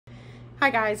Hi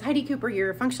guys, Heidi Cooper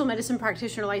here, functional medicine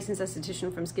practitioner, licensed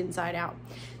esthetician from Skin Side Out.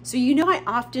 So you know I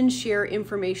often share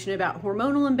information about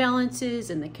hormonal imbalances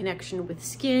and the connection with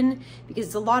skin because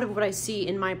it's a lot of what I see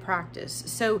in my practice.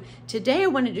 So today I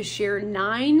wanted to share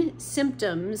 9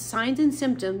 symptoms, signs and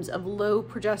symptoms of low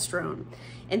progesterone.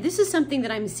 And this is something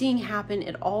that I'm seeing happen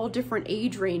at all different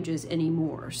age ranges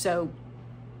anymore. So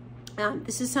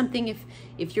this is something,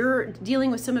 if you're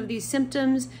dealing with some of these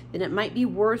symptoms, then it might be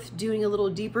worth doing a little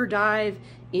deeper dive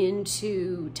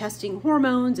into testing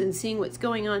hormones and seeing what's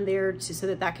going on there so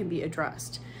that that can be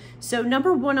addressed. So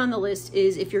number 1 on the list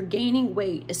is if you're gaining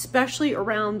weight, especially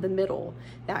around the middle,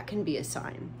 that can be a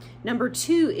sign. Number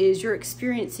 2 is you're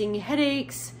experiencing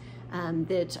headaches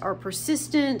that are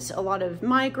persistent, a lot of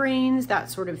migraines, that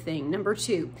sort of thing. Number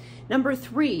 2. Number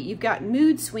 3, you've got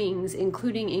mood swings,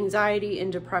 including anxiety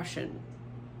and depression.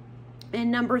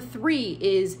 And number 3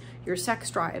 is your sex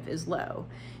drive is low.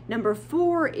 Number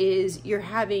 4 is you're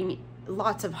having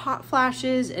lots of hot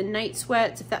flashes and night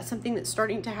sweats. If that's something that's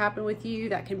starting to happen with you,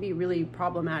 that can be really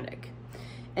problematic.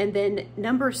 And then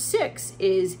number 6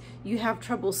 is you have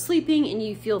trouble sleeping and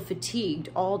you feel fatigued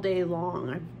all day long.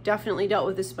 I've definitely dealt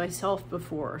with this myself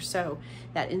before. So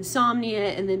that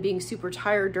insomnia and then being super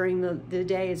tired during the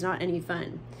day is not any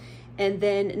fun. And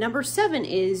then number 7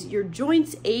 is your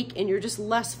joints ache and you're just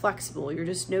less flexible. You're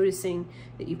just noticing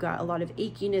that you've got a lot of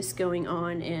achiness going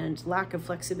on and lack of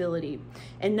flexibility.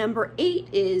 And number 8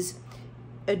 is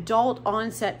adult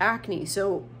onset acne.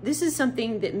 So this is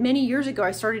something that many years ago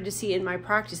I started to see in my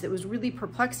practice that was really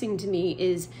perplexing to me,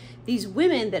 is these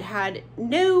women that had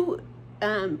no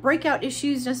breakout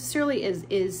issues necessarily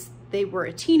as they were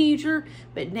a teenager,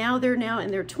 but now they're in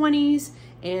their 20s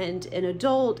and an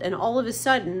adult, and all of a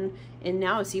sudden, and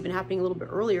now it's even happening a little bit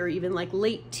earlier, even like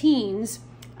late teens,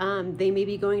 they may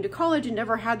be going to college and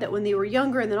never had that when they were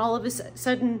younger, and then all of a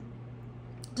sudden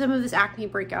some of this acne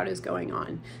breakout is going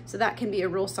on. So that can be a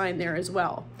real sign there as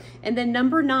well. And then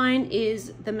number 9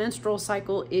 is the menstrual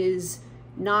cycle is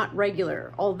not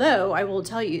regular. Although I will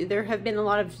tell you, there have been a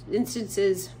lot of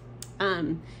instances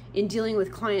in dealing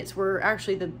with clients where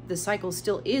actually the cycle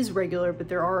still is regular, but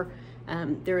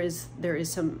there is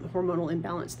some hormonal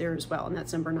imbalance there as well, and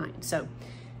that's number 9. So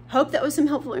hope that was some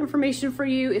helpful information for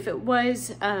you. If it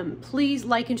was, please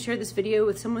like and share this video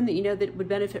with someone that you know that would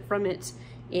benefit from it.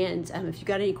 And if you've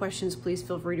got any questions, please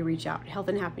feel free to reach out. Health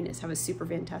and happiness. Have a super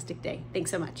fantastic day.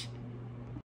 Thanks so much.